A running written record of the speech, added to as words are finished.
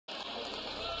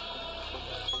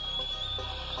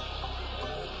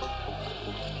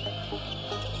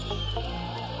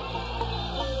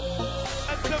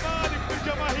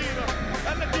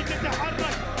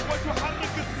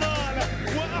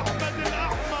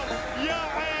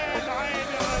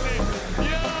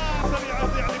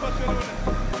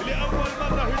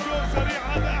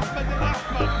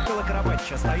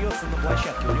матч остается на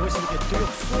площадке. У него сегодня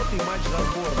 300-й матч за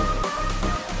сборную.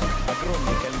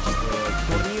 Огромное количество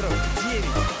турниров, 9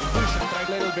 высших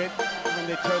трофеев. When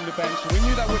they turned the bench, we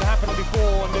knew that would happen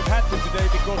before, and they've had to today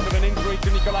because of an injury to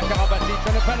Nicola Karabatic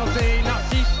and a penalty.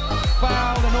 Narcis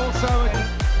fouled, and also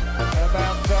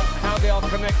about how they are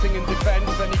connecting in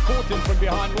defence, and he caught him from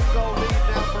behind. 1 goal lead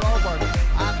now for Auburn,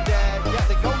 and yeah,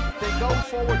 they go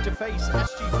forward to face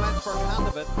SG Flensburg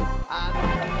Handevet, and.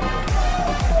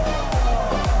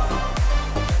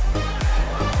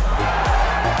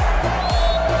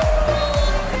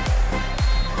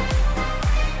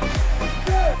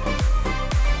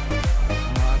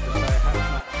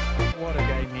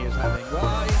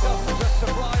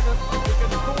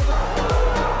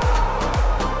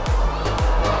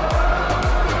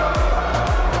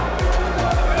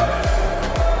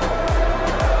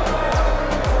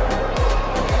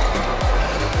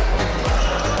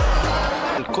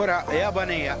 الكرة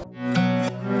يابانية.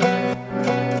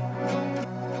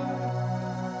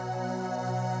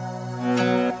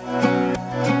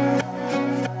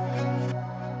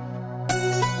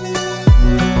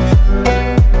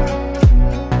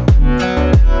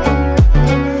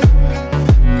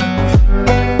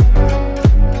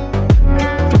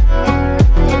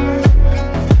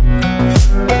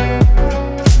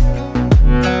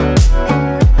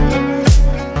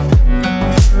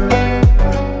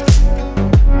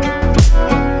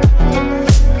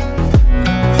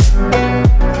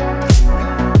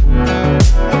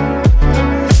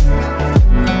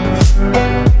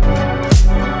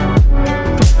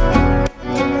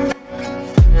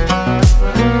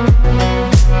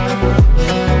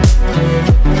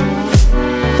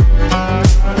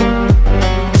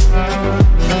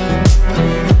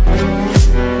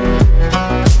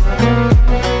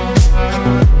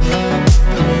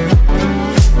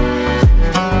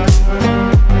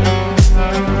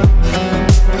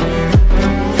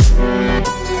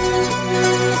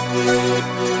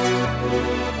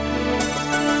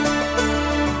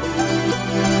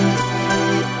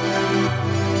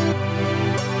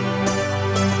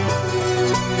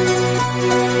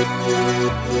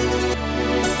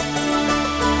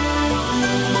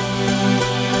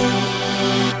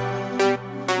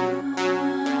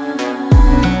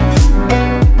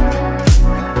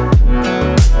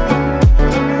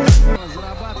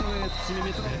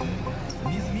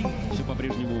 Все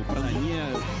по-прежнему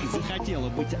не захотела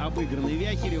быть обыгранной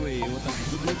Вяхеревой. И вот так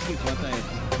за грудки хватает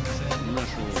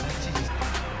нашу